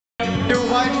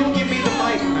Dude, why'd you give me the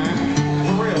mic, man?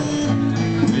 For real.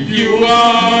 You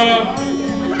are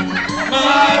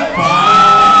my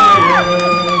fire,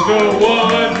 the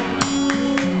one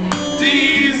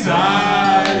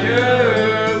desire.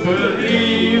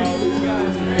 Believe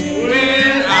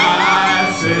when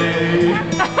I say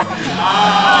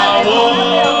I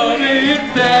want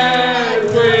it that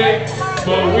way,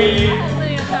 but we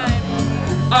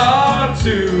are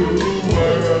two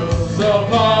worlds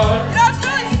apart. That's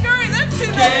really scary. That's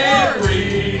too Can't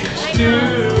reach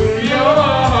to your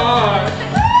heart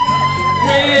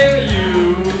when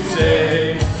you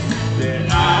say that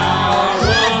I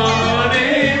want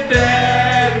it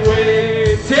that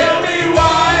way. Tell me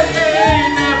why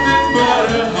ain't nothing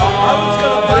but a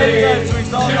heartache.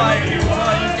 Tell me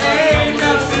why ain't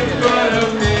nothing but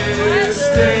a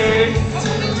mistake.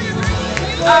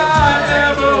 I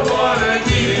never wanna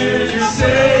hear you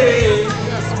say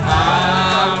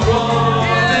I want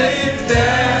it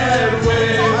that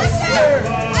way.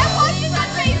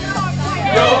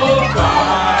 You're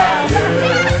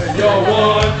fire, you're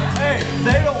one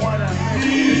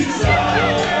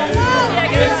desire.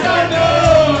 Yes, I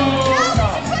know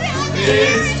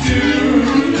it's too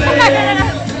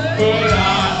late, but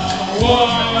I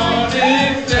want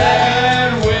it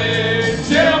that way.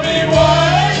 Tell me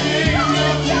why.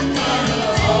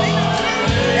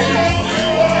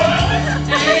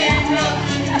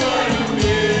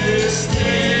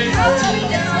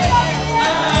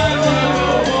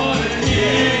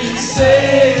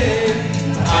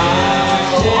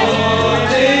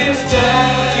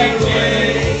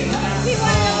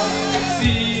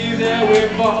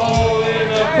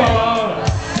 Falling apart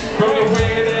from the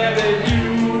way that it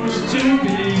used to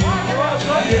be.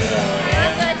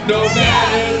 No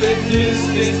matter the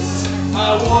distance,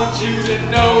 I want you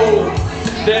to know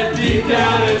that deep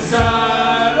down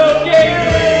inside of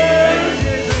Gator,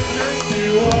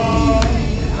 you are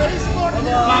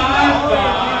my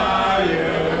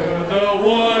fire, the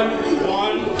one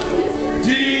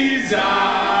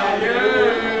desire.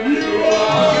 You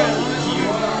are.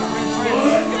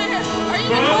 Are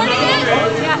you recording it?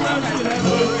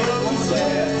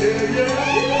 Yeah.